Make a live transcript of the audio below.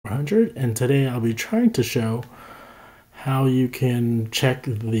5400, and today I'll be trying to show how you can check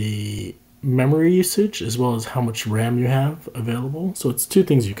the memory usage as well as how much RAM you have available. So it's two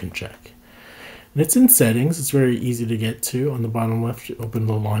things you can check. And it's in settings. It's very easy to get to. On the bottom left, you open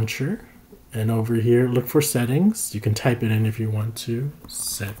the launcher, and over here look for settings. You can type it in if you want to.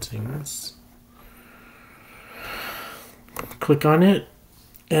 Settings. Click on it.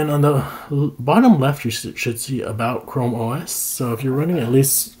 And on the bottom left, you should see About Chrome OS. So if you're running at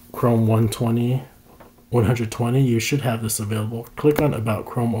least Chrome 120, you should have this available. Click on About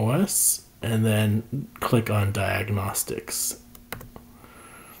Chrome OS, and then click on Diagnostics.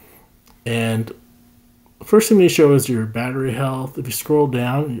 And the first thing they show is your battery health. If you scroll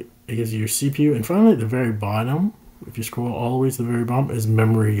down, it gives you your CPU. And finally, at the very bottom, if you scroll all the way to the very bottom, is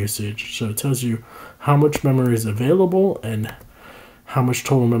memory usage. So it tells you how much memory is available and how much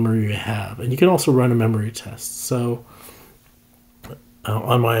total memory you have. And you can also run a memory test. So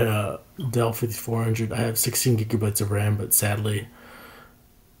on my Dell 5400, I have 16 gigabytes of RAM, but sadly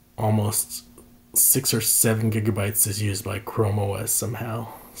almost 6 or 7 gigabytes is used by Chrome OS somehow.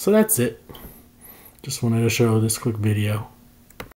 So that's it. Just wanted to show this quick video.